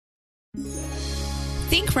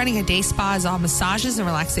Think running a day spa is all massages and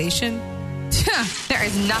relaxation? There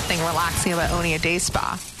is nothing relaxing about owning a day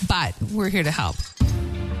spa, but we're here to help.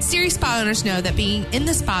 Serious spa owners know that being in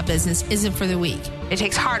the spa business isn't for the weak. It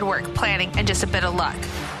takes hard work, planning, and just a bit of luck.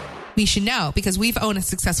 We should know because we've owned a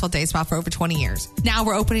successful day spa for over 20 years. Now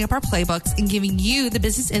we're opening up our playbooks and giving you the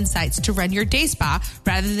business insights to run your day spa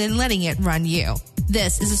rather than letting it run you.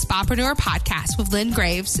 This is a Spapreneur podcast with Lynn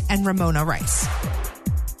Graves and Ramona Rice.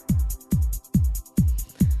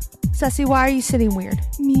 Ceci, why are you sitting weird?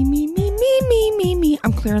 Me.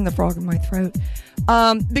 I'm clearing the frog in my throat.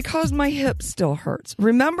 Because my hip still hurts.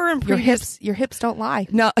 Remember in previous... Your hips don't lie.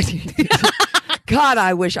 No. God,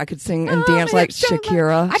 I wish I could sing and dance like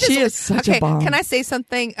Shakira. She is such a bomb. Can I say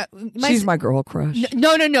something? She's my girl crush.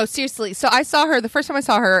 No, seriously. So I saw her, the first time I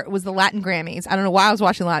saw her was the Latin Grammys. I don't know why I was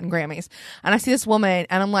watching Latin Grammys. And I see this woman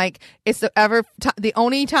and I'm like, it's the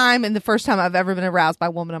only time and the first time I've ever been aroused by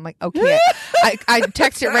a woman. I'm like, okay. I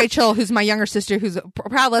texted Rachel, who's my younger sister, who's a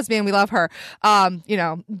proud lesbian. We love her.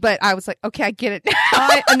 But I was like, okay, I get it.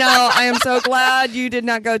 I am so glad you did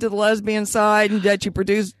not go to the lesbian side and that you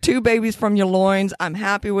produced 2 babies from your loins. I'm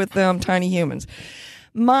happy with them, tiny humans.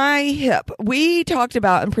 My hip, we talked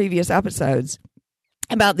about in previous episodes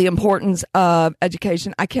about the importance of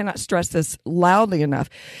education. I cannot stress this loudly enough.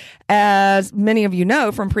 As many of you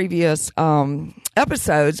know from previous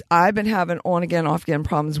episodes, I've been having on again, off again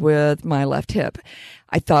problems with my left hip.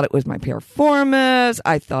 I thought it was my piriformis.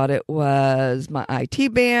 I thought it was my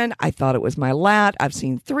IT band. I thought it was my lat. I've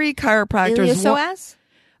seen 3 chiropractors. Iliopsoas?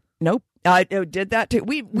 Nope. I did that too.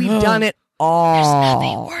 We've done it all. There's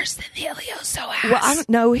nothing worse than the iliopsoas. Well, I don't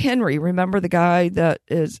know Henry. Remember the guy that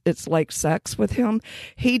it's like sex with him?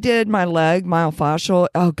 He did my leg, myofascial.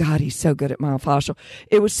 Oh, God, he's so good at myofascial.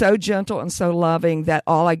 It was so gentle and so loving that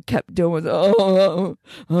all I kept doing was,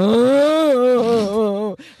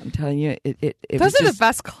 I'm telling you, it those are the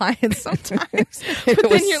best clients sometimes. It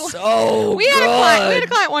was so we had a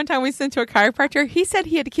client one time we sent to a chiropractor. He said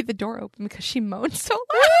he had to keep the door open because she moaned so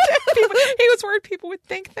loud. He was worried people would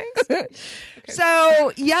think things. Okay.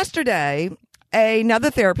 So yesterday, another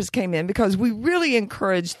therapist came in because we really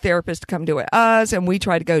encourage therapists to come to us, and we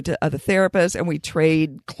try to go to other therapists and we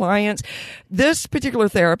trade clients. This particular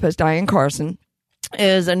therapist, Diane Carson,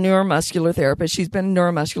 is a neuromuscular therapist. She's been a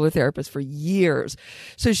neuromuscular therapist for years.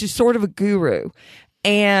 So she's sort of a guru.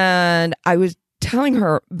 And I was telling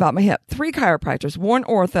her about my hip. 3 chiropractors, 1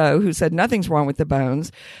 ortho who said nothing's wrong with the bones,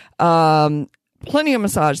 plenty of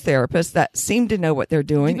massage therapists that seem to know what they're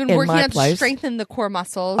doing. You've been working on strengthen the core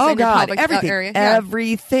muscles. Oh, in your God, pelvic everything, area. Yeah.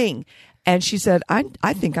 everything. And she said, I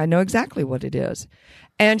think I know exactly what it is.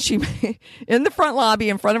 And she, in the front lobby,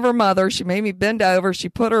 in front of her mother, she made me bend over. She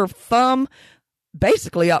put her thumb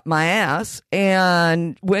basically up my ass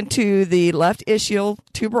and went to the left ischial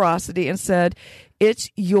tuberosity and said, it's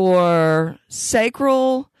your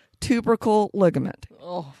sacral tubercle ligament.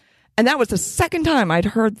 Oh. And that was the second time I'd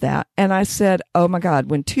heard that. And I said, oh, my God,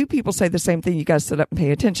 when 2 people say the same thing, you got to sit up and pay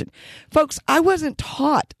attention. Folks, I wasn't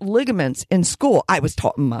taught ligaments in school. I was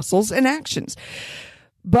taught muscles and actions.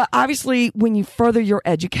 But obviously, when you further your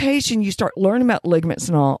education, you start learning about ligaments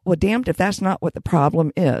and all. Well, damned if that's not what the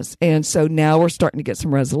problem is. And so now we're starting to get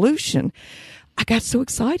some resolution. I got so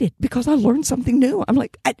excited because I learned something new. I'm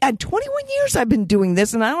like, at 21 years I've been doing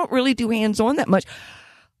this, and I don't really do hands-on that much.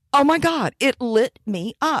 Oh, my God, it lit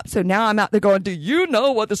me up. So now I'm out there going, do you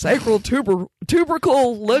know what the sacral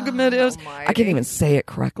tubercle ligament is? I can't even say it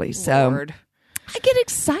correctly. So I get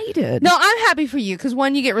excited. No, I'm happy for you because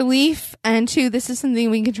 1, you get relief, and 2, this is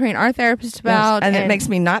something we can train our therapist about. Yes, and it makes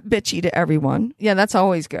me not bitchy to everyone. Yeah, that's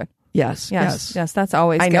always good. Yes, that's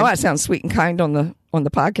always good. I know I sound sweet and kind on the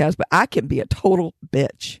podcast, but I can be a total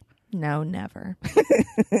bitch. No, never.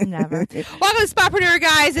 Never. Welcome to Spapreneur,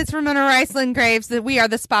 guys. It's Ramona Rice, Lynn Graves. We are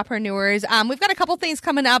the Spapreneurs. We've got a couple things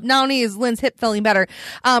coming up. Not only is Lynn's hip feeling better,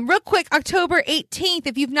 real quick, October 18th,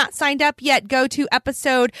 if you've not signed up yet, go to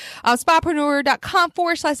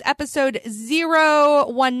spapreneur.com/episode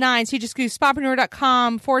 019. So you just go to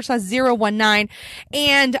spapreneur.com/019.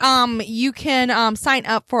 And you can sign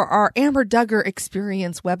up for our Amber Duggar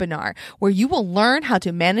Experience webinar, where you will learn how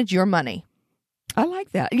to manage your money. I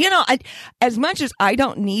like that. You know, as much as I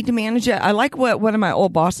don't need to manage it, I like what one of my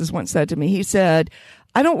old bosses once said to me. He said,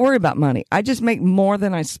 I don't worry about money. I just make more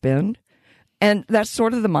than I spend. And that's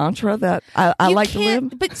sort of the mantra that I You like to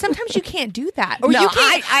can't- live. But sometimes you can't do that, or No, you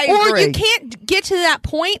can't, I or agree. you can't get to that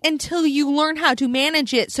point until you learn how to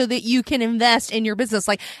manage it, so that you can invest in your business,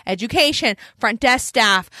 like education, front desk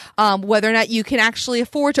staff, whether or not you can actually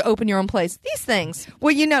afford to open your own place. These things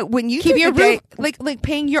Well, when you keep took your the roof, like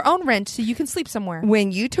paying your own rent so you can sleep somewhere.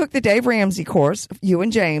 when you took the Dave Ramsey course, you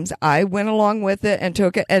and James, I went along with it and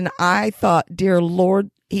took it, and I thought, dear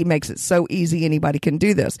Lord, he makes it so easy. Anybody can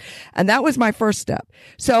do this. And that was my first step.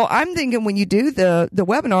 So I'm thinking when you do the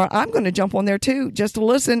webinar, I'm going to jump on there too, just to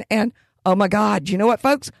listen. And oh my God, you know what,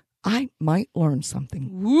 folks? I might learn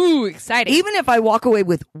something. Ooh, exciting! Even if I walk away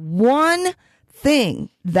with one thing,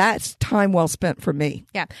 that's time well spent for me.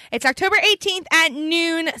 Yeah. It's October 18th at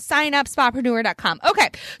noon. Sign up, spapreneur.com. Okay.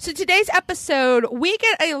 So today's episode, we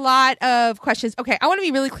get a lot of questions. Okay. I want to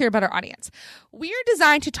be really clear about our audience. We are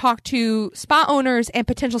designed to talk to spa owners and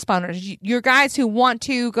potential spa owners. Your guys who want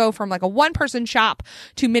to go from like a one-person shop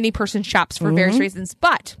to many-person shops for various reasons.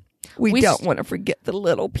 But We don't want to forget the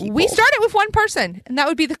little people. we started with one person, and that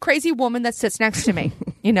would be the crazy woman that sits next to me.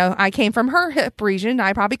 I came from her hip region.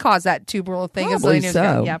 I probably caused that tubercle thing. Probably a zillion years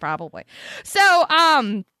ago. so. Yeah, probably.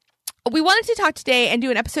 So, we wanted to talk today and do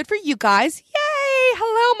an episode for you guys. Yay!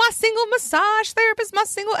 Hello, my single massage therapists, my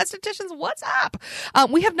single estheticians. What's up?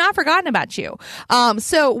 We have not forgotten about you.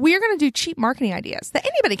 So we're going to do cheap marketing ideas that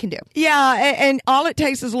anybody can do. Yeah, and all it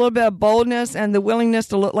takes is a little bit of boldness and the willingness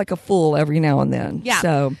to look like a fool every now and then. Yeah.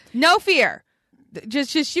 So, No fear.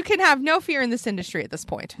 Just you can have no fear in this industry at this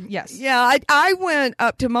point. Yes. yeah, I went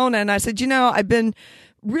up to Mona and I said, I've been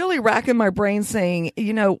really racking my brain saying,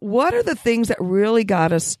 what are the things that really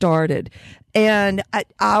got us started? And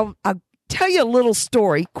I'll tell you a little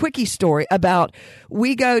story, quickie story about,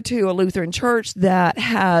 we go to a Lutheran church that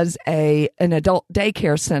has an adult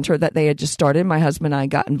daycare center that they had just started. My husband and I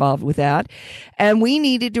got involved with that, and we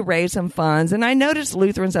needed to raise some funds. And I noticed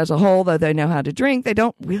Lutherans as a whole, though they know how to drink, they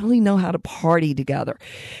don't really know how to party together.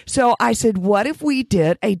 So I said, what if we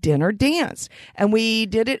did a dinner dance? And we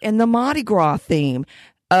did it in the Mardi Gras theme.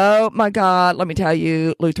 Oh my God, let me tell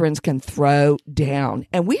you, Lutherans can throw down.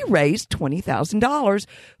 And we raised $20,000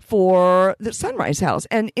 for the Sunrise House.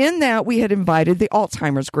 And in that, we had invited the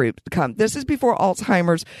Alzheimer's group to come. This is before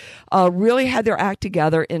Alzheimer's really had their act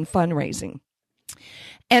together in fundraising.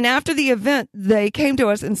 And after the event, they came to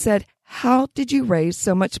us and said, how did you raise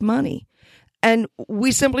so much money? And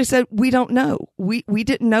we simply said, we don't know. We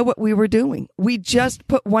didn't know what we were doing. We just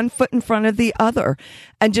put one foot in front of the other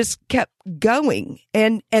and just kept going.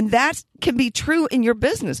 And that can be true in your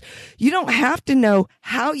business. You don't have to know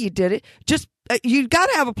how you did it. Just, you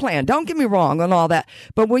got to have a plan. Don't get me wrong on all that.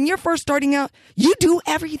 But when you're first starting out, you do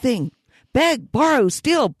everything. Beg, borrow,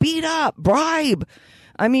 steal, beat up, bribe.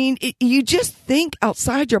 I mean, you just think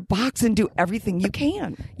outside your box and do everything you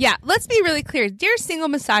can. Yeah. Let's be really clear. Dear single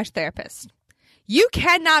massage therapist, you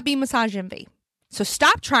cannot be massage envy. So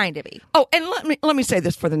stop trying to be. Oh, and let me say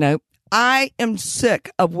this for the note. I am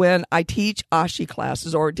sick of when I teach Ashi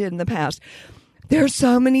classes, or did in the past. There are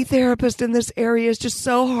so many therapists in this area. It's just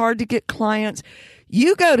so hard to get clients.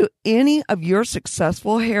 You go to any of your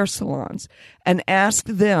successful hair salons and ask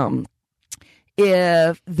them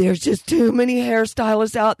if there's just too many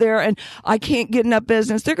hairstylists out there and I can't get enough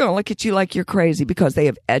business. They're going to look at you like you're crazy, because they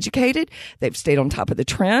have educated, they've stayed on top of the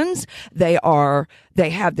trends, they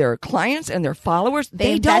have their clients and their followers.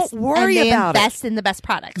 They don't worry about it. They invest in the best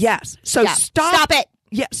products. Yes. So Yeah. Stop it.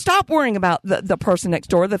 Yeah, stop worrying about the person next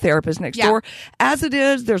door, the therapist next door. As it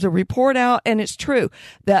is, there's a report out, and it's true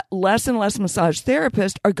that less and less massage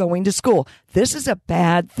therapists are going to school. This is a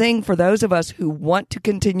bad thing for those of us who want to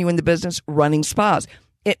continue in the business running spas.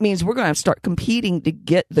 It means we're going to have to start competing to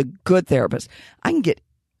get the good therapists. I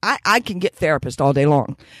can get therapists all day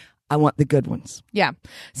long. I want the good ones. Yeah.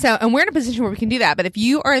 So, and we're in a position where we can do that. But if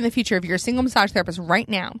you are in the future, if you're a single massage therapist right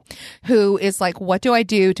now who is like, what do I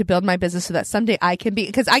do to build my business so that someday I can be,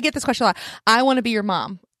 because I get this question a lot. I want to be your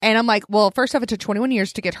mom. And I'm like, well, first off, it took 21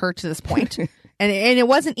 years to get her to this point. and it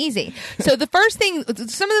wasn't easy. So the first thing,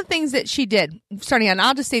 some of the things that she did starting out, and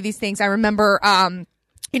I'll just say these things. I remember, I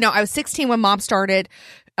was 16 when mom started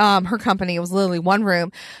her company. It was literally one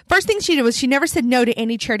room. First thing she did was she never said no to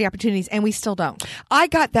any charity opportunities, and we still don't. I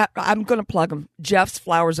got that. I'm going to plug them. Jeff's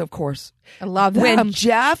Flowers, of course. I love them. When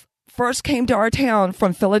Jeff first came to our town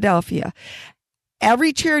from Philadelphia,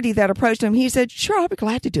 every charity that approached him, he said, sure, I'll be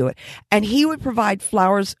glad to do it. And he would provide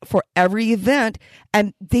flowers for every event,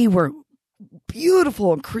 and they were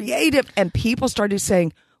beautiful and creative, and people started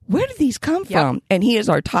saying, where did these come from? And he is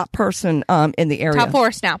our top person in the area. Top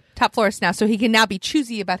florist now. So he can now be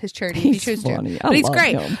choosy about his charity if he chooses to. But he's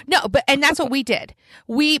great. Him. No, and that's what we did.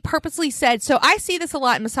 We purposely said, so I see this a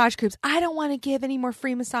lot in massage groups. I don't want to give any more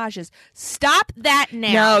free massages. Stop that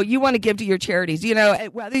now. No, you want to give to your charities. You know,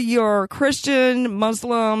 whether you're Christian,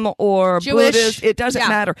 Muslim, or Jewish, Buddhist, it doesn't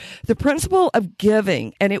matter. The principle of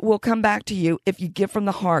giving, and it will come back to you if you give from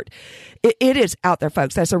the heart. It is out there,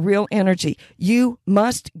 folks. That's a real energy. You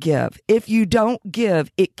must give. If you don't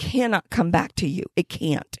give, it cannot come back to you. It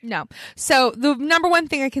can't. No. So the number one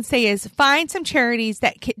thing I can say is find some charities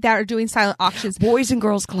that are doing silent auctions. Boys and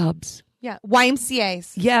girls clubs. Yeah.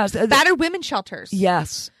 YMCAs. Yes. Battered women shelters.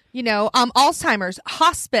 Yes. You know, Alzheimer's,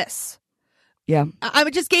 hospice. Yeah. I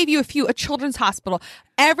just gave you a children's hospital.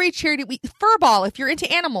 Every charity, Furball, if you're into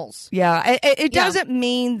animals. Yeah. It doesn't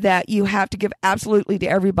mean that you have to give absolutely to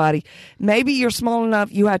everybody. Maybe you're small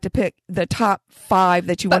enough, you have to pick the top 5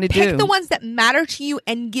 that you want to do. Pick the ones that matter to you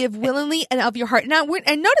and give willingly and of your heart. Now,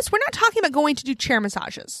 notice we're not talking about going to do chair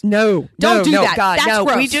massages. No. Don't do that. God, That's no.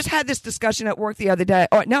 gross. We just had this discussion at work the other day.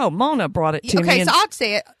 Oh, no, Mona brought it to me. Okay, so I'll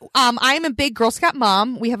say it. I am a big Girl Scout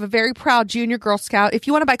mom. We have a very proud junior Girl Scout. If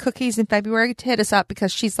you want to buy cookies in February, hit us up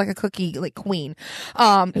because she's like a cookie queen.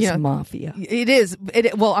 It's mafia. It is.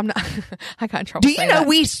 Well, I'm not. I got in trouble. Do you know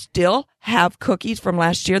we still have cookies from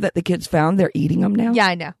last year that the kids found? They're eating them now. Yeah,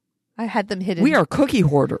 I know. I had them hidden. We are cookie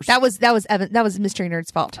hoarders. That was Mystery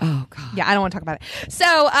Nerd's fault. Oh God. Yeah, I don't want to talk about it.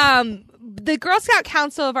 So, the Girl Scout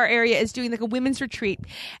Council of our area is doing like a women's retreat,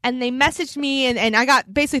 and they messaged me, and I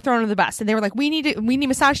got basically thrown under the bus, and they were like, we need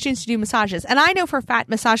massage students to do massages. And I know for a fact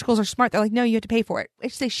massage schools are smart. They're like, no, you have to pay for it,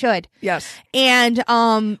 which they should. Yes. And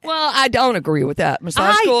well, I don't agree with that.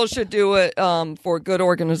 Massage schools should do it for good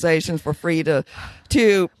organizations for free to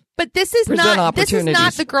But this is present not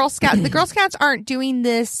opportunities. the Girl Scouts. The Girl Scouts aren't doing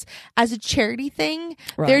this as a charity thing.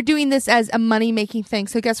 Right. They're doing this as a money making thing.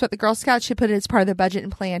 So guess what? The Girl Scouts should put it as part of their budget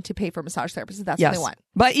and plan to pay for massage therapists if that's what they want.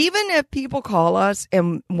 But even if people call us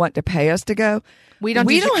and want to pay us to go, we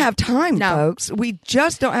don't have time, folks. We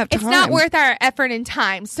just don't have time. It's not worth our effort and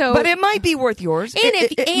time. So, but it might be worth yours. And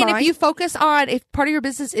if you focus on, if part of your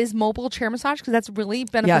business is mobile chair massage, because that's really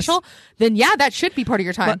beneficial, then that should be part of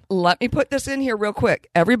your time. But let me put this in here real quick.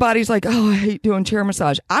 Everybody's like, oh, I hate doing chair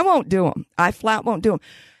massage. I won't do them. I flat won't do them.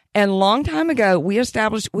 And a long time ago, we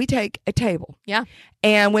take a table. Yeah.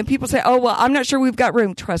 And when people say, oh, well, I'm not sure we've got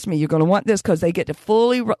room, trust me, you're going to want this because they get to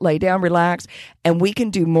fully lay down, relax, and we can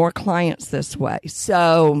do more clients this way.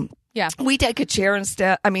 So yeah, we take a chair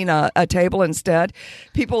instead. A table instead.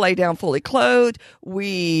 People lay down fully clothed.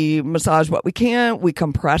 We massage what we can. We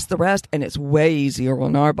compress the rest, and it's way easier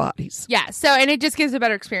on our bodies. Yeah. So, and it just gives a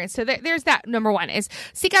better experience. So there's that. Number one is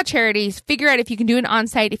seek out charities. Figure out if you can do an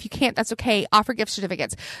on-site. If you can't, that's okay. Offer gift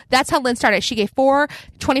certificates. That's how Lynn started. She gave 4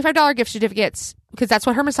 $25 gift certificates, because that's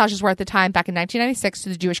what her massages were at the time, back in 1996, to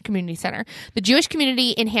the Jewish Community Center. The Jewish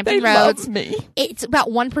community in Hampton Roads. Love me. It's about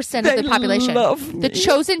 1% of the population. Love me. The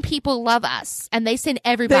chosen people love us, and they send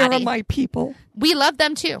everybody. They are my people. We love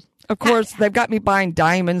them too. Of course, they've got me buying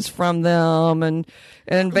diamonds from them and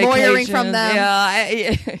vacations. Lawyering from them.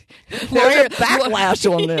 Yeah, there's a backlash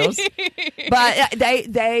on this, but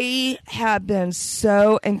they have been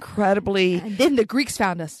so incredibly. And then the Greeks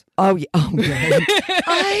found us. Oh yeah,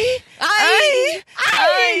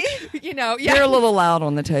 You know, yeah. They're a little loud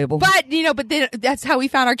on the table, but then that's how we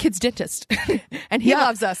found our kid's dentist, and he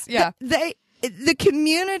loves us. Yeah, the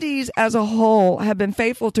communities as a whole have been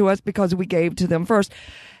faithful to us because we gave to them first.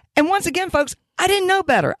 And once again, folks, I didn't know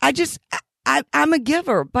better. I'm a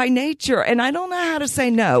giver by nature, and I don't know how to say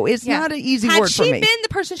no. It's not an easy word for me. Had she been the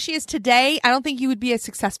person she is today, I don't think you would be as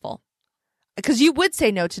successful. Because you would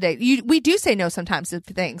say no today. We do say no sometimes to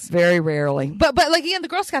things. Very rarely. But like again, the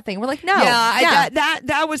Girl Scout thing, we're like, no. Yeah.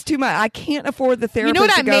 That was too much. I can't afford the therapist. You know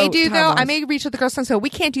what I may do though? Time-wise. I may reach out to the Girl Scouts. So we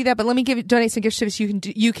can't do that, but let me donate some gift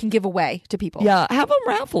certificates you can give away to people. Yeah, have them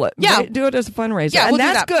raffle it. Yeah, do it as a fundraiser. Yeah, and we'll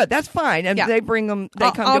that's do that. good. That's fine. And they bring them.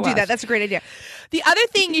 They come. I'll to do us. that. That's a great idea. The other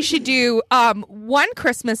thing you should do, one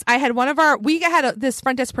Christmas, I had this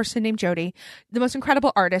front desk person named Jody, the most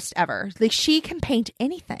incredible artist ever. Like she can paint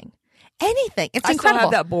anything. It's incredible. I still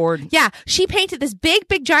have that board. Yeah. She painted this big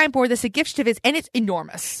giant board that's a gift certificate, and it's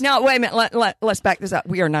enormous. Now, wait a minute. Let's back this up.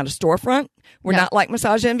 We are not a storefront. We're not like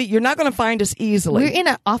Massage Envy. You're not going to find us easily. We're in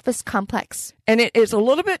an office complex. And it is a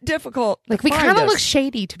little bit difficult. Like, we kind of look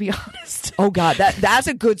shady, to be honest. Oh, God. That's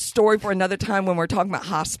a good story for another time when we're talking about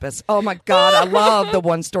hospice. Oh, my God. I love the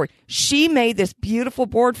one story. She made this beautiful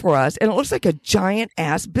board for us, and it looks like a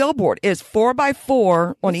giant-ass billboard. It's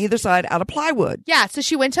 4x4 on either side out of plywood. Yeah. So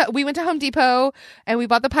we went to Home Depot, and we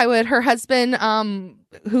bought the plywood. Her husband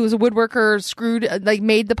who's a woodworker, screwed,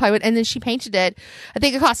 made the plywood, and then she painted it. I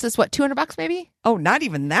think it cost us, what, $200 maybe? Oh, not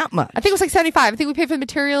even that much. I think it was like $75. I think we paid for the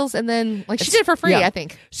materials, and then she did it for free, yeah. I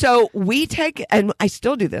think. So we take, and I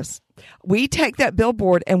still do this. We take that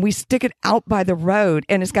billboard and we stick it out by the road,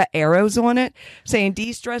 and it's got arrows on it saying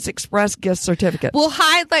De-Stress Express gift certificate. We'll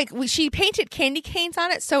hide, she painted candy canes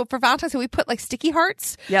on it. So for Valentine's Day, we put sticky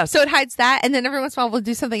hearts. Yes. So it hides that. And then every once in a while, we'll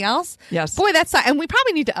do something else. Yes. Boy, that's not, and we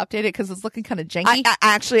probably need to update it because it's looking kind of janky.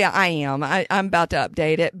 I am. I'm about to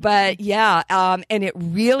update it. But yeah, and it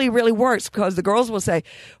really, really works because the girls will say,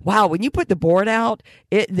 wow, when you put the board out,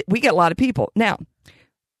 we get a lot of people. Now,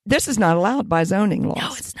 this is not allowed by zoning laws.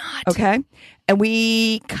 No, it's not. Okay. And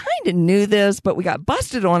we kind of knew this, but we got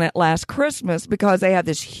busted on it last Christmas because they have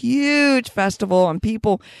this huge festival and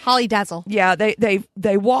people. Holly Dazzle. Yeah.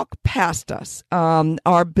 They walk past us,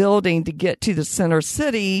 our building to get to the center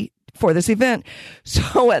city for this event.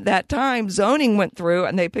 So at that time, zoning went through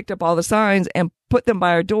and they picked up all the signs and put them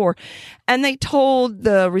by our door. And they told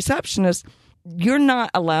the receptionist, you're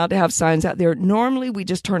not allowed to have signs out there. Normally, we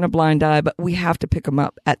just turn a blind eye, but we have to pick them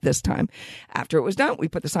up at this time. After it was done, we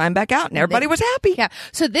put the sign back out, and everybody was happy. Yeah.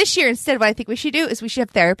 So this year, instead, what I think we should do is we should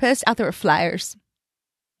have therapists out there with flyers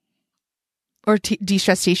or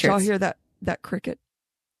de-stress T-shirts. Did y'all hear that cricket?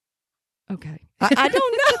 Okay. I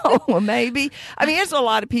don't know. Maybe. I mean, there's a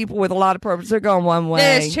lot of people with a lot of purpose. They're going one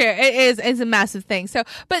way. It is true. It is. It's a massive thing. So,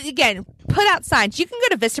 but again, put out signs. You can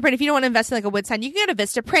go to Vistaprint if you don't want to invest in a wood sign. You can go to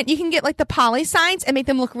Vistaprint. You can get the poly signs and make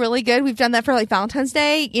them look really good. We've done that for Valentine's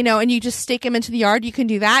Day, and you just stake them into the yard. You can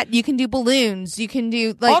do that. You can do balloons. You can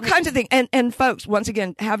do all kinds of things. And folks, once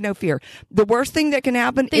again, have no fear. The worst thing that can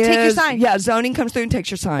happen is take your sign. Yeah, zoning comes through and takes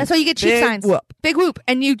your sign. That's why you get cheap Big signs. Whoop. Big whoop.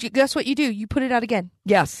 And you guess what you do? You put it out again.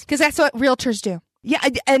 Yes. Because that's what realtors do. Yeah,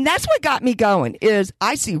 and that's what got me going is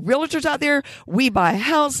I see realtors out there. We buy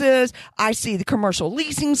houses. I see the commercial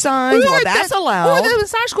leasing signs. Well, that's allowed. Or the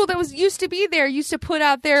massage school that used to be there used to put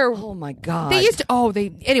out their. Oh my God. They used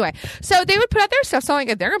to. Anyway. So they would put out their stuff. So they're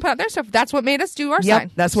going to put out their stuff. That's what made us do our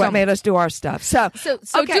sign. That's what made us do our stuff. So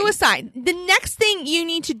okay. Do a sign. The next thing you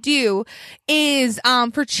need to do is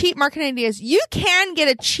for cheap marketing ideas, you can get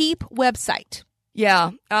a cheap website.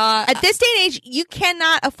 Yeah. At this day and age, you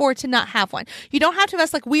cannot afford to not have one. You don't have to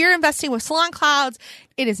invest we are investing with Salon Clouds.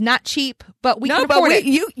 It is not cheap, but we can afford it.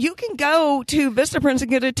 You can go to Vistaprint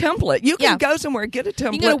and get a template. You can go somewhere and get a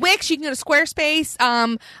template. You can go to Wix. You can go to Squarespace.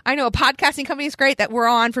 I know a podcasting company is great that we're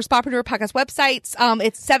on for Spotpreneur podcast websites.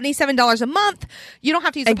 It's $77 a month. You don't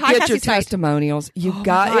have to use a podcasting get your site. Testimonials.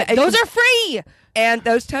 Those are free. And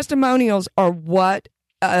those testimonials are what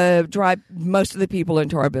drive most of the people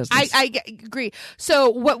into our business. I agree. So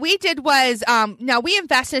what we did was, now we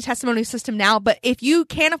invest in a testimonial system now, but if you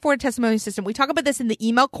can't afford a testimonial system, we talk about this in the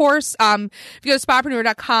email course. If you go to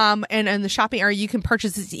spotpreneur.com and in the shopping area, you can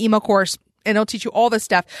purchase this email course. And it'll teach you all this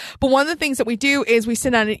stuff. But one of the things that we do is we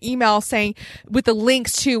send out an email saying with the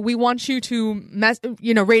links to, we want you to,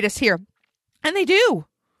 rate us here. And they do.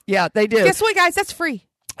 Yeah, they do. Guess what, guys? That's free.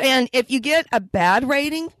 And if you get a bad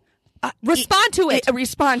rating, respond to it.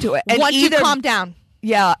 Respond to it. And once you calm down.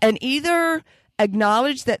 Yeah. And either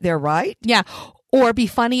acknowledge that they're right. Yeah. Or be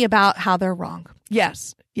funny about how they're wrong.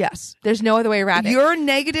 Yes. Yes. There's no other way around it. Your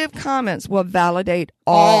negative comments will validate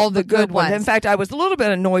all the good ones. In fact, I was a little bit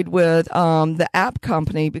annoyed with the app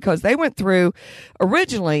company because they went through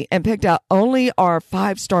originally and picked out only our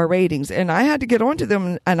 5-star ratings. And I had to get onto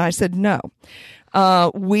them and I said, no.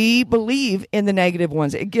 We believe in the negative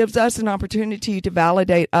ones. It gives us an opportunity to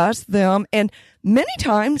validate us, them, and many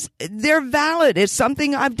times they're valid. It's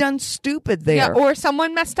something I've done stupid there. Yeah, or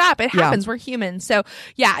someone messed up. It happens. We're humans. So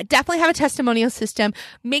yeah, definitely have a testimonial system.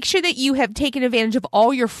 Make sure that you have taken advantage of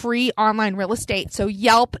all your free online real estate. So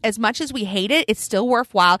Yelp, as much as we hate it, it's still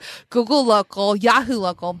worthwhile. Google Local, Yahoo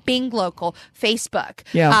Local, Bing Local, Facebook.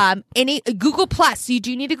 Yeah. Any Google Plus. You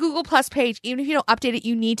do need a Google Plus page. Even if you don't update it,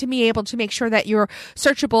 you need to be able to make sure that you're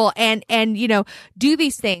searchable and do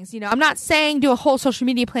these things. I'm not saying do a whole social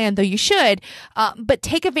media plan, though you should. But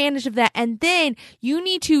take advantage of that. And then you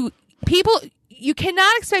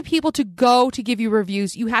cannot expect people to go to give you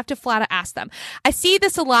reviews. You have to flat out ask them. I see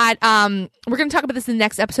this a lot. We're going to talk about this in the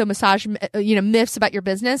next episode, massage, myths about your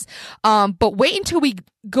business. But wait until we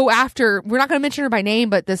go after, we're not going to mention her by name,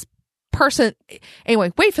 but this person.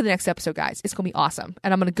 Anyway, wait for the next episode, guys. It's going to be awesome.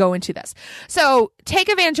 And I'm going to go into this. So take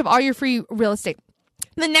advantage of all your free real estate.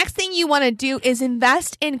 The next thing you want to do is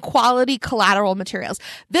invest in quality collateral materials.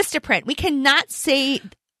 Vistaprint, we cannot say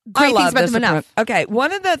great things about them enough. Okay,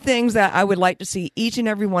 one of the things that I would like to see each and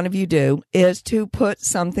every one of you do is to put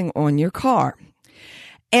something on your car.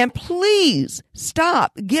 And please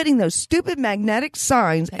stop getting those stupid magnetic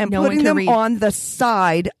signs and no one putting can them read. on the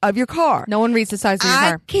side of your car. No one reads the size of your I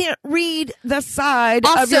car. can't read the side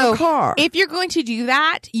Also, of your car. if you're going to do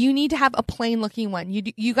that, you need to have a plain looking one.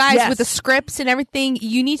 You guys Yes. with the scripts and everything,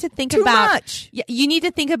 you need to think Too about much. Yeah, you need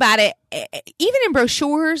to think about it. Even in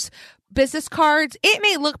brochures, business cards, it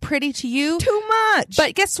may look pretty to you, Too much.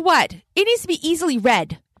 but guess what? It needs to be easily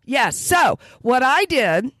read. Yes. So what I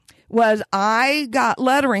did was I got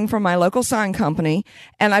lettering from my local sign company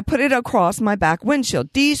and I put it across my back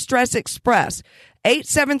windshield. D-Stress Express,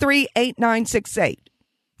 873-8968.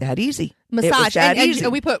 That easy. It was Massage. that And easy.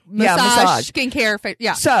 we put Yeah, massage, skincare.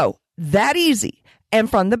 Yeah. So that easy. And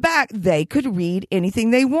from the back, they could read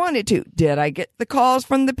anything they wanted to. Did I get the calls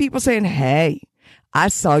from the people saying, hey, I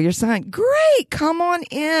saw your sign. Great. Come on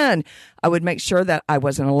in. I would make sure that I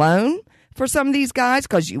wasn't alone for some of these guys,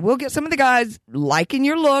 because you will get some of the guys liking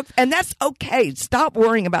your look, and that's okay. Stop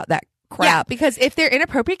worrying about that Yeah, crap. because if they're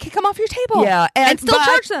inappropriate, kick them off your table. Yeah, and still but,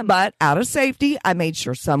 charge them. But out of safety, I made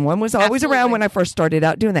sure someone was always Absolutely. around when I first started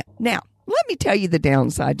out doing that. Now, let me tell you the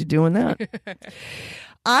downside to doing that.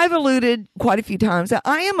 I've alluded quite a few times that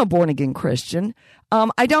I am a born again Christian.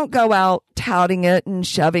 I don't go out touting it and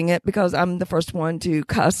shoving it because I'm the first one to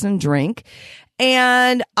cuss and drink.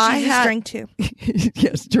 And I Jesus had drank too.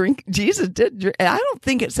 yes, drink. Jesus did drink. I don't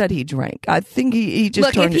think it said he drank. I think he just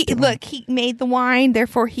Look, turned it to wine. he made the wine,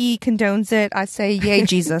 therefore he condones it. I say, yay,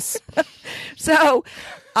 Jesus. So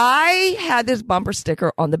I had this bumper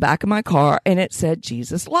sticker on the back of my car and it said,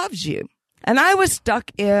 Jesus loves you. And I was stuck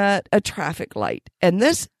at a traffic light and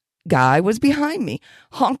this guy was behind me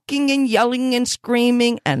honking and yelling and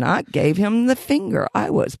screaming. And I gave him the finger. I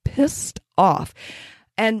was pissed off.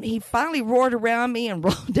 And he finally roared around me and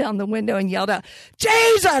rolled down the window and yelled out,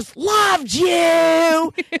 Jesus loved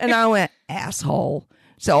you. And I went, asshole.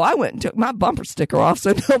 So I went and took my bumper sticker off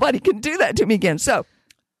so nobody can do that to me again. So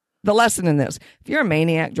the lesson in this, if you're a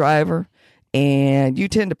maniac driver and you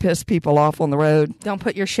tend to piss people off on the road, Don't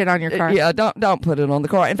put your shit on your car. yeah, don't put it on the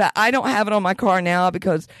car. In fact, I don't have it on my car now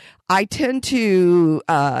because I tend to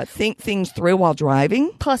think things through while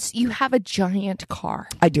driving. Plus, you have a giant car.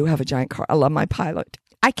 I do have a giant car. I love my Pilot.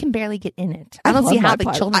 I can barely get in it. I don't see love how my the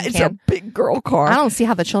Pilot. children It's can. a big girl car. I don't see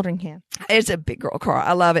how the children can. It's a big girl car.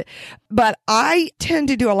 I love it. But I tend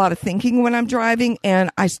to do a lot of thinking when I'm driving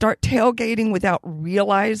and I start tailgating without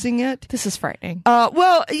realizing it. This is frightening.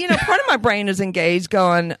 Well, part of my brain is engaged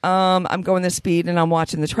going, I'm going this speed and I'm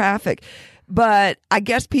watching the traffic. But I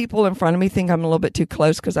guess people in front of me think I'm a little bit too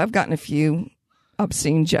close because I've gotten a few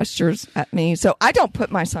obscene gestures at me. So I don't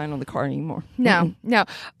put my sign on the car anymore. No.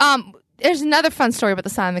 There's another fun story about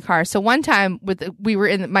the sign in the car. So one time we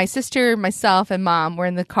were my sister, myself, and mom were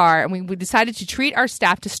in the car, and we decided to treat our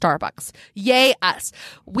staff to Starbucks. Yay, us.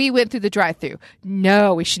 We went through the drive-thru.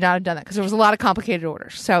 No, we should not have done that because there was a lot of complicated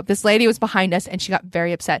orders. So this lady was behind us, and she got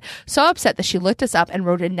very upset. So upset that she looked us up and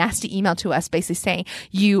wrote a nasty email to us basically saying,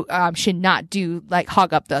 you should not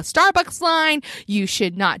hog up the Starbucks line. You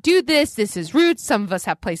should not do this. This is rude. Some of us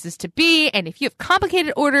have places to be. And if you have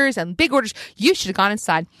complicated orders and big orders, you should have gone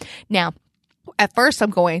inside. Now, at first,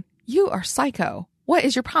 I'm going, you are psycho. What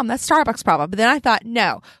is your problem? That's Starbucks' problem. But then I thought,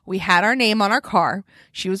 no, we had our name on our car.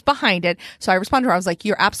 She was behind it. So I responded to her. I was like,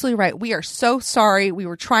 you're absolutely right. We are so sorry. We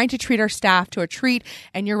were trying to treat our staff to a treat.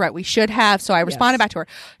 And you're right. We should have. So I responded back to her.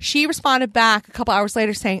 She responded back a couple hours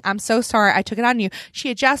later saying, I'm so sorry. I took it on you. She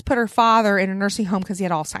had just put her father in a nursing home because he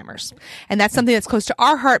had Alzheimer's. And that's something that's close to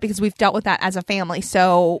our heart because we've dealt with that as a family.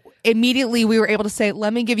 So immediately we were able to say,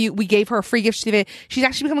 we gave her a free gift certificate. She's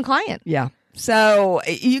actually become a client. Yeah. So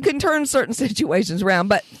you can turn certain situations around,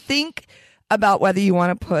 but think about whether you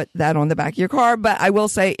want to put that on the back of your car. But I will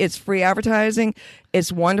say it's free advertising.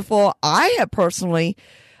 It's wonderful. I have personally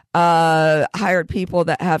hired people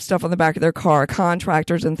that have stuff on the back of their car,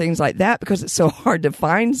 contractors and things like that, because it's so hard to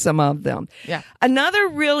find some of them. Yeah. Another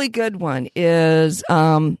really good one is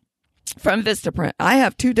from Vistaprint. I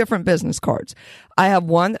have 2 different business cards. I have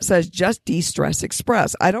one that says just De-Stress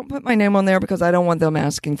Express. I don't put my name on there because I don't want them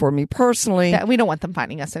asking for me personally. Yeah, we don't want them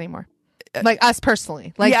finding us anymore. Like us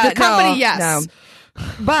personally. Like Yeah, the company, no, yes. no.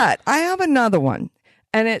 But I have another one.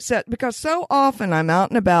 And it said, because so often I'm out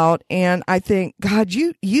and about and I think, God,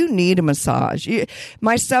 you need a massage.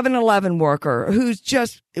 My 7-Eleven worker who's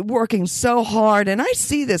just working so hard, and I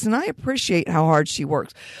see this and I appreciate how hard she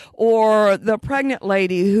works. Or the pregnant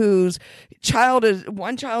lady whose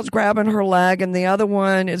one child's grabbing her leg and the other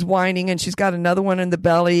one is whining and she's got another one in the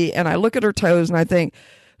belly. And I look at her toes and I think,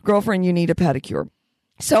 girlfriend, you need a pedicure.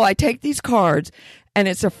 So I take these cards and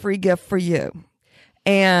it's a free gift for you.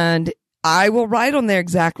 And I will write on there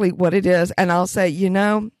exactly what it is. And I'll say,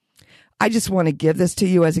 I just want to give this to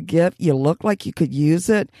you as a gift. You look like you could use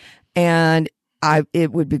it, and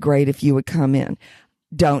it would be great if you would come in.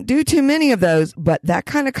 Don't do too many of those, but that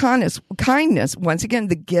kind of kindness, once again,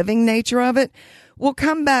 the giving nature of it will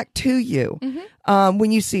come back to you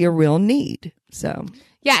when you see a real need. So.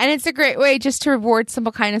 Yeah, and it's a great way just to reward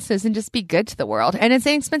simple kindnesses and just be good to the world. And it's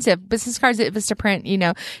inexpensive. Business cards at Vistaprint, you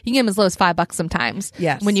can get them as low as $5 sometimes.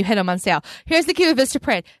 Yes. When you hit them on sale. Here's the key with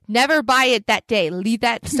Vistaprint. Never buy it that day. Leave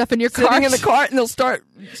that stuff in your cart. Sitting in the cart, and they'll start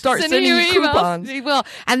sending you coupons. They will.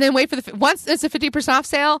 And then wait for once it's a 50% off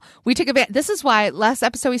sale, we took advantage. This is why last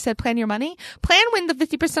episode we said plan your money. Plan when the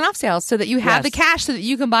 50% off sale so that you have the cash so that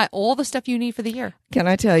you can buy all the stuff you need for the year. Can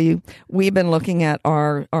I tell you, we've been looking at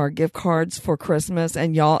our gift cards for Christmas,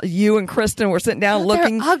 and you and Kristen were sitting down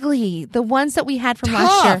looking. They're ugly. The ones that we had from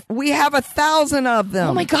last year. We have 1,000 of them.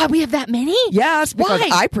 Oh my God, we have that many? Yes, because Why?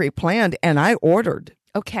 I pre-planned and I ordered.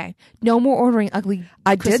 Okay. No more ordering ugly.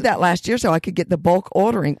 I did that last year so I could get the bulk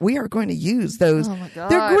ordering. We are going to use those. Oh my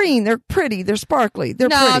God. They're green. They're pretty. They're sparkly. They're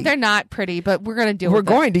pretty. No, they're not pretty, but we're going to do it. We're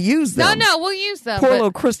going to use them. No, we'll use them. Poor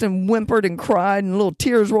little Kristen whimpered and cried and little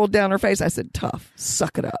tears rolled down her face. I said, tough.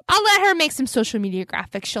 Suck it up. I'll let her make some social media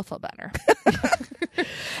graphics. She'll feel better.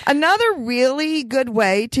 Another really good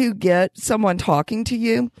way to get someone talking to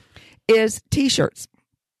you is T-shirts.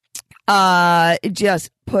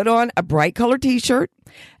 Just put on a bright colored T-shirt.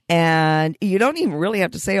 And you don't even really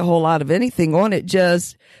have to say a whole lot of anything on it.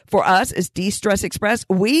 Just for us, it's De-Stress Express.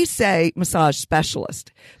 We say massage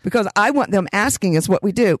specialist because I want them asking us what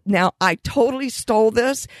we do. Now, I totally stole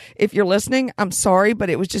this. If you're listening, I'm sorry, but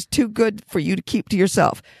it was just too good for you to keep to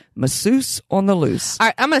yourself. Masseuse on the loose. All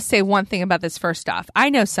right, I'm going to say one thing about this first off. I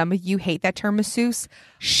know some of you hate that term masseuse.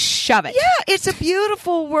 Shove it. Yeah, it's a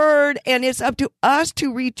beautiful word, and it's up to us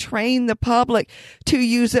to retrain the public to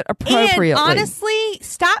use it appropriately. And honestly,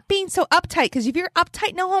 stop being so uptight, because if you're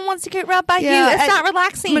uptight, no one wants to get rubbed by you. It's not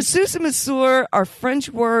relaxing. Masseuse and masseur are French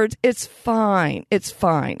words. It's fine. It's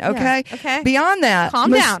fine. Okay? Yeah, okay. Beyond that,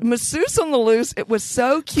 calm down. Masseuse on the loose, it was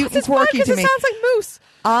so cute and quirky to me. It sounds like moose.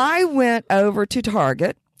 I went over to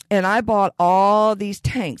Target. And I bought all these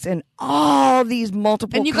tanks and all these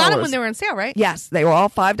multiple And you colors. got them when they were on sale, right? Yes, they were all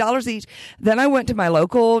 $5 each. Then I went to my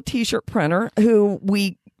local T-shirt printer, who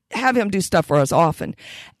we have him do stuff for us often.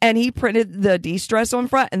 And he printed the De-Stress on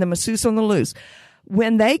front and the masseuse on the loose.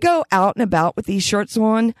 When they go out and about with these shirts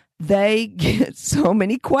on, they get so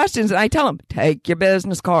many questions. And I tell them, take your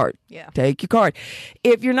business card. Yeah. Take your card.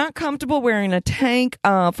 If you're not comfortable wearing a tank,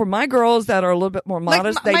 for my girls that are a little bit more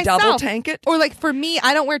modest, they myself, double tank it. Or like for me,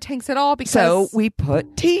 I don't wear tanks at all because... So we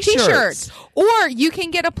put T-shirts. Or you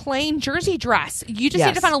can get a plain jersey dress. You just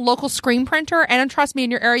need to find a local screen printer. And trust me,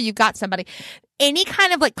 in your area, you've got somebody. Any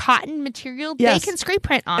kind of like cotton material, they can screen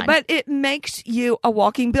print on. But it makes you a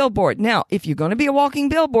walking billboard. Now, if you're going to be a walking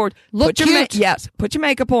billboard, look cute. Put your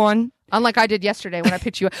makeup on. Unlike I did yesterday when I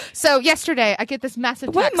picked you up. So yesterday, I get this massive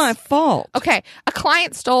text. It wasn't my fault. Okay. A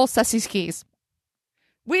client stole Ceci's keys.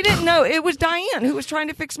 We didn't know. It was Diane who was trying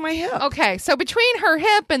to fix my hip. Okay, so between her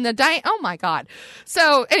hip and the Diane, oh my God.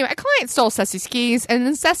 So anyway, a client stole Ceci's keys, and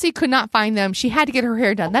then Ceci could not find them. She had to get her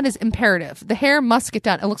hair done. That is imperative. The hair must get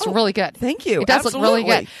done. It looks really good. Thank you. It does look really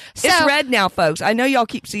good. So, it's red now, folks. I know y'all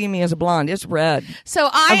keep seeing me as a blonde. It's red. So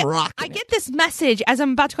I get this message as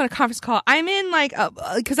I'm about to go on a conference call. I'm in like,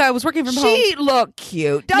 because I was working from home. She looked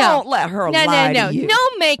cute. Don't let her lie to you. No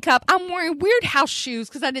makeup. I'm wearing weird house shoes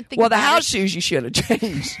because I didn't think Well, the about house it. shoes you should have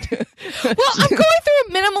changed. Well, I'm going through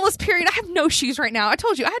a minimalist period. I have no shoes right now. I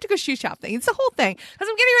told you I had to go shoe shopping. It's the whole thing because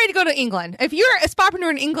I'm getting ready to go to England. If you're a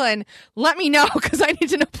spapreneur in England, let me know because I need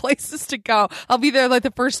to know places to go. I'll be there like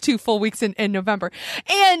the first 2 full weeks in November.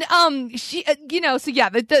 And she, so yeah,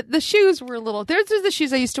 the shoes were a little. There's the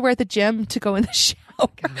shoes I used to wear at the gym to go in the shower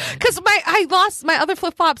because I lost my other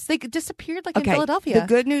flip flops. They disappeared in Philadelphia. The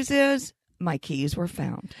good news is, my keys were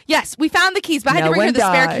found. Yes, we found the keys, but I had to bring her the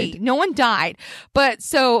spare key. No one died. But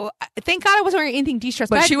so thank God I wasn't wearing anything de-stressed.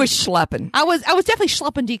 But she was schlepping. I was definitely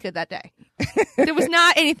schlepping Dika that day. There was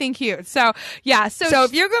not anything cute. So yeah. So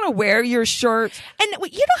if you're going to wear your shirts, and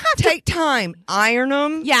you don't have to take time, iron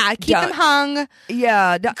them. Yeah, keep them hung.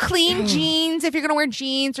 Yeah, clean jeans if you're going to wear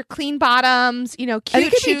jeans or clean bottoms. Cute and it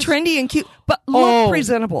can shoes. Be trendy and cute, but look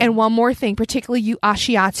presentable. And one more thing, particularly you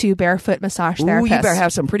Ashiatsu barefoot massage therapists. You better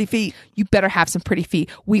have some pretty feet. You better have some pretty feet.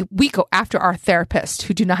 We go after our therapists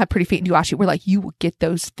who do not have pretty feet and do ashi. We're like, you will get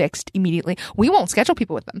those fixed immediately. We won't schedule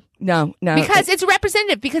people with them. No. Because it's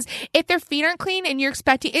representative. Because if their feet aren't clean and you're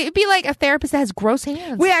expecting, it'd be like a therapist that has gross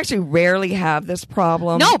hands. We actually rarely have this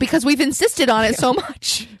problem. No, because we've insisted on it so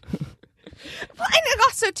much. Well, and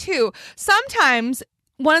also too, sometimes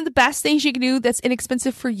one of the best things you can do that's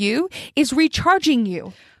inexpensive for you is recharging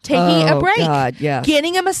you. taking a Oh, break, God, yes.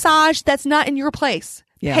 getting a massage that's not in your place.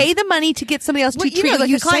 Yeah. Pay the money to get somebody else to treat you like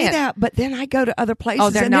you a client. say that, but then I go to other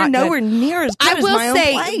places they're and not they're good. nowhere near as good I as will my own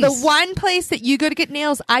say place. the one place that you go to get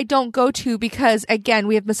nails, I don't go to because, again,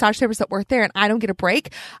 we have massage therapists that work there and I don't get a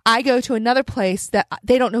break. I go to another place that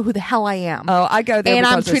they don't know who the hell I am. Oh, I go there and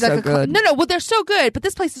because I'm treated they're like so a good. no, well, they're so good, but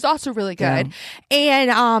this place is also really good.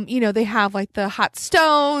 And they have like the hot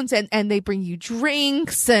stones and they bring you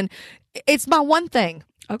drinks, and it's my one thing.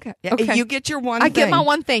 Okay. Yeah, Okay. you get your one I thing. get my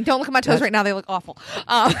one thing. Don't look at my toes right now; they look awful.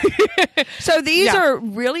 So these Yeah. are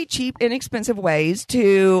really cheap, inexpensive ways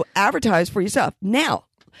to advertise for yourself. Now,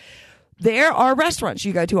 there are restaurants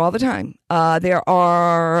you go to all the time. There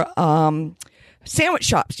are sandwich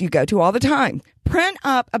shops you go to all the time. Print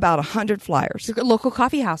up about 100 flyers. Your local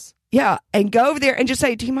coffee house. Yeah, and go over there and just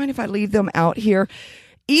say, do you mind if I leave them out here?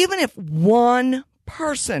 Even if one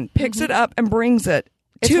person picks it up and brings it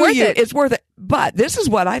It's to worth you, it. it's worth it. But this is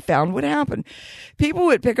what I found would happen. People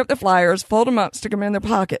would pick up the flyers, fold them up, stick them in their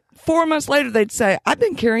pocket. 4 months later, they'd say, I've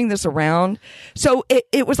been carrying this around. So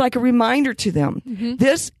it was like a reminder to them.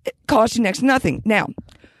 This costs you next to nothing. Now,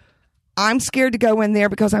 I'm scared to go in there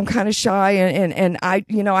because I'm kind of shy and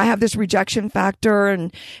I have this rejection factor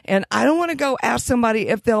and I don't want to go ask somebody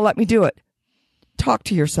if they'll let me do it. Talk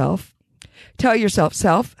to yourself. Tell yourself,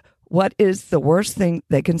 self, what is the worst thing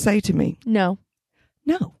they can say to me? No,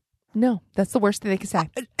 No. that's the worst thing they can say.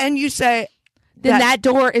 And you say, Then that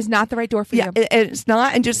door is not the right door for yeah, you. it's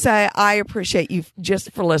not. And just say, I appreciate you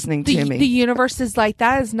just for listening to me. The universe is like,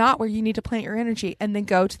 that is not where you need to plant your energy, and then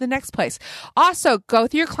go to the next place. Also, go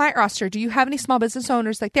through your client roster. Do you have any small business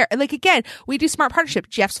owners like there? Like, again, we do smart partnership.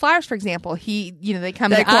 Jeff's Flowers, for example, they come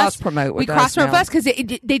They to us. cross-promote with We us cross-promote now. with us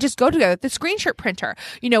because they just go together. The screen shirt printer.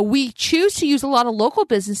 We choose to use a lot of local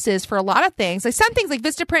businesses for a lot of things. Like some things like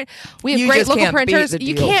Vistaprint, we have You great just local can't beat printers. the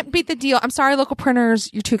You deal. can't beat the deal. I'm sorry, local printers.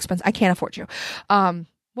 You're too expensive. I can't afford you.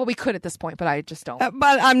 Well, we could at this point, but I just don't.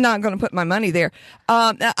 But I'm not going to put my money there.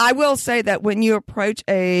 I will say that when you approach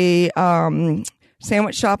a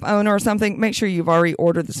sandwich shop owner or something, make sure you've already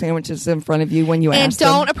ordered the sandwiches in front of you when you And ask them.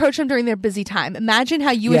 don't approach them during their busy time. Imagine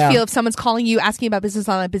how you would Yeah. feel if someone's calling you asking about business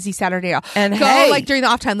on a busy Saturday. And go hey- like during the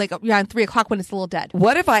off time, like around 3:00 when it's a little dead.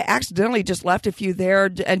 What if I accidentally just left a few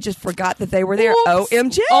there and just forgot that they were there? Oops.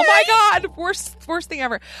 OMG. Oh my God. Worst thing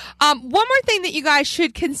ever. One more thing that you guys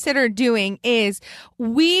should consider doing is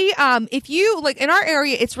if you like in our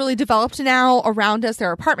area, it's really developed now around us. There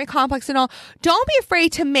are apartment complexes and all. Don't be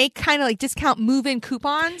afraid to make kind of like discount move-in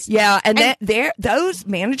coupons. Yeah, and those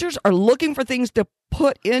managers are looking for things to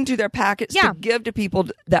put into their packets Yeah. to give to people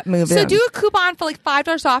that move So in. do a coupon for like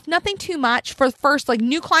 $5 off, nothing too much for the first like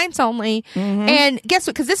new clients only. And guess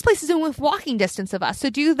what? Because this place is in with walking distance of us, so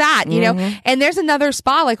do that. And there's another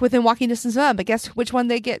spa like within walking distance of them, but guess which one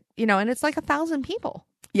they get? And it's like 1,000 people.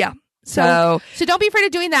 Yeah. So don't be afraid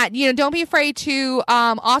of doing that. Don't be afraid to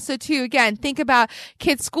also to again think about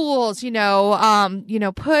kids' schools.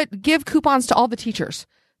 Give coupons to all the teachers.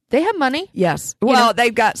 They have money. Yes. Well,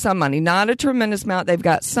 they've got some money, not a tremendous amount. They've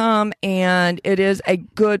got some, and it is a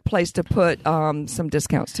good place to put some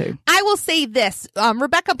discounts too. I will say this.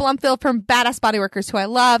 Rebecca Blumfield from Badass Body Workers, who I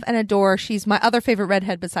love and adore. She's my other favorite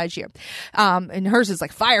redhead besides you. And hers is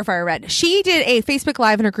like fire red. She did a Facebook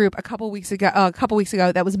Live in her group a couple weeks ago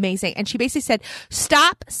that was amazing. And she basically said,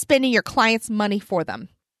 stop spending your clients' money for them.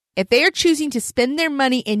 If they are choosing to spend their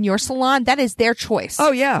money in your salon, that is their choice.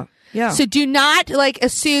 Oh, yeah. Yeah. So do not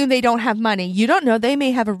assume they don't have money. You don't know. They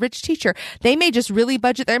may have a rich teacher. They may just really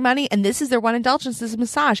budget their money, and this is their one indulgence. This is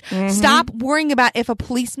massage. Stop worrying about if a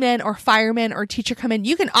policeman or fireman or teacher come in.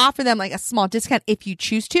 You can offer them like a small discount if you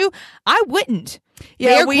choose to. I wouldn't.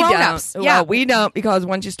 Yeah, we don't. Yeah, Well, we don't, because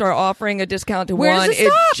once you start offering a discount to Where one, does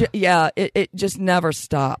it stop? it just never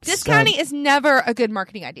stops. Discounting is never a good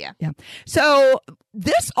marketing idea. Yeah. So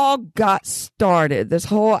this all got started, this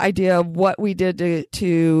whole idea of what we did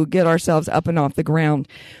to get ourselves up and off the ground,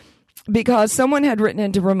 because someone had written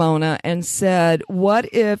into Ramona and said, what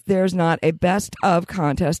if there's not a best of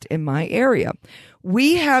contest in my area?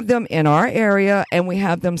 We have them in our area and we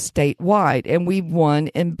have them statewide, and we've won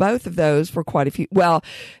in both of those for quite a few. Well,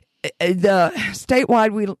 the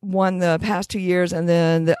statewide we won the past 2 years, and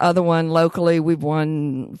then the other one locally we've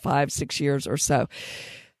won 5-6 years or so.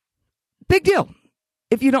 Big deal.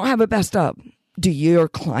 If you don't have a best of, do your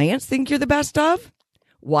clients think you're the best of?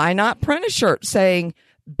 Why not print a shirt saying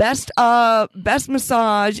best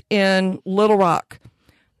massage in Little Rock,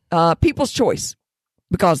 People's Choice?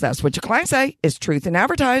 Because that's what your clients say is truth in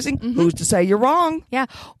advertising. Who's to say you're wrong? Yeah.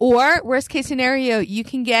 Or worst case scenario, you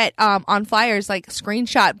can get on flyers like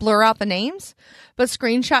blur out the names, but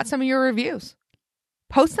screenshot some of your reviews.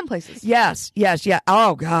 Post some places. Yes.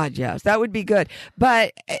 Oh, God, yes. That would be good.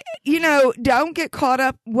 But, don't get caught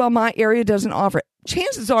up, well, my area doesn't offer it.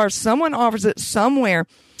 Chances are someone offers it somewhere.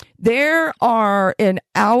 There are, in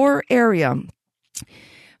our area,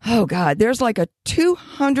 oh, God, there's like a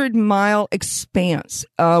 200-mile expanse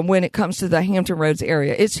when it comes to the Hampton Roads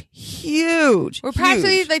area. It's huge. We're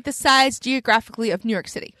practically like the size geographically of New York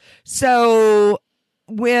City. So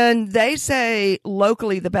when they say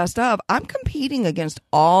locally the best of, I'm competing against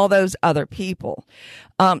all those other people.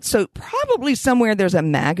 So probably somewhere there's a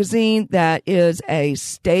magazine that is a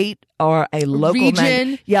state or a local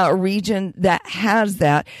region. A region that has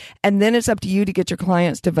that. And then it's up to you to get your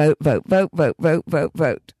clients to vote.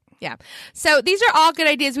 Yeah. So these are all good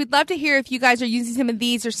ideas. We'd love to hear if you guys are using some of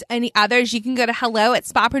these or any others. You can go to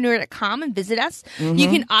hello@spapreneur.com and visit us. Mm-hmm. You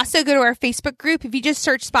can also go to our Facebook group. If you just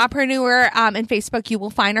search Spapreneur in Facebook, you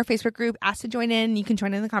will find our Facebook group. Ask to join in. You can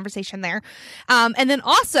join in the conversation there. And then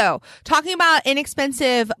also talking about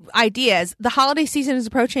inexpensive ideas. The holiday season is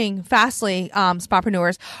approaching fastly,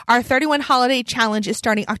 Spapreneurs. Our 31 Holiday Challenge is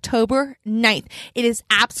starting October 9th. It is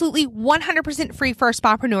absolutely 100% free for our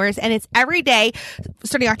Spapreneurs, and it's every day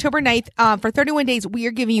starting October 9th, for 31 days, we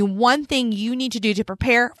are giving you one thing you need to do to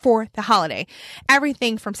prepare for the holiday.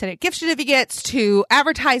 Everything from sending gift certificates to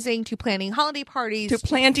advertising to planning holiday parties. To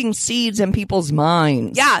planting seeds in people's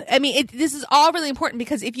minds. Yeah. I mean, this is all really important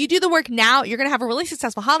because if you do the work now, you're going to have a really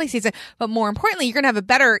successful holiday season. But more importantly, you're going to have a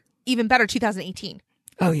even better 2018.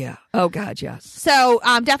 Oh, yeah. Oh, God, yes. So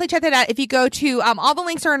definitely check that out. If you go to all the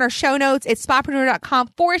links are in our show notes. It's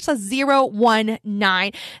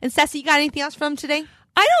spapreneur.com/019. And Ceci, you got anything else from today?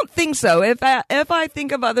 I don't think so. If I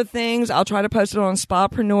think of other things, I'll try to post it on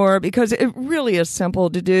Spapreneur because it really is simple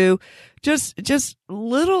to do. Just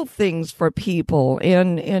little things for people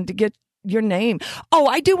and to get your name. Oh,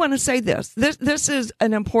 I do want to say this. This is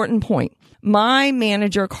an important point. My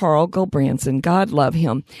manager, Carl Gulbranson, God love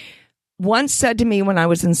him, once said to me when I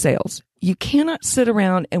was in sales, you cannot sit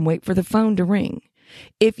around and wait for the phone to ring.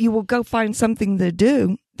 If you will go find something to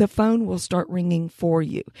do, the phone will start ringing for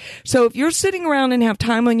you. So if you're sitting around and have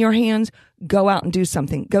time on your hands, go out and do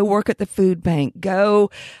something. Go work at the food bank. Go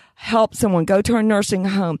help someone. Go to a nursing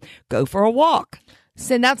home. Go for a walk.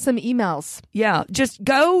 Send out some emails. Yeah, just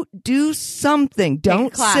go do something.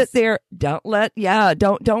 Don't sit there. Don't let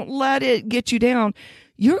it get you down.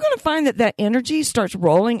 You're going to find that energy starts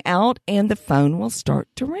rolling out and the phone will start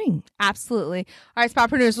to ring. Absolutely. All right,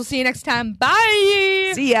 Spapreneurs, we'll see you next time.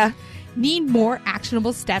 Bye. See ya. Need more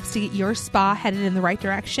actionable steps to get your spa headed in the right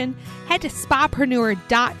direction? Head to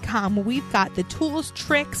spapreneur.com. We've got the tools,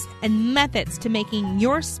 tricks, and methods to making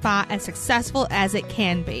your spa as successful as it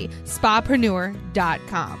can be.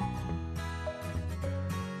 Spapreneur.com.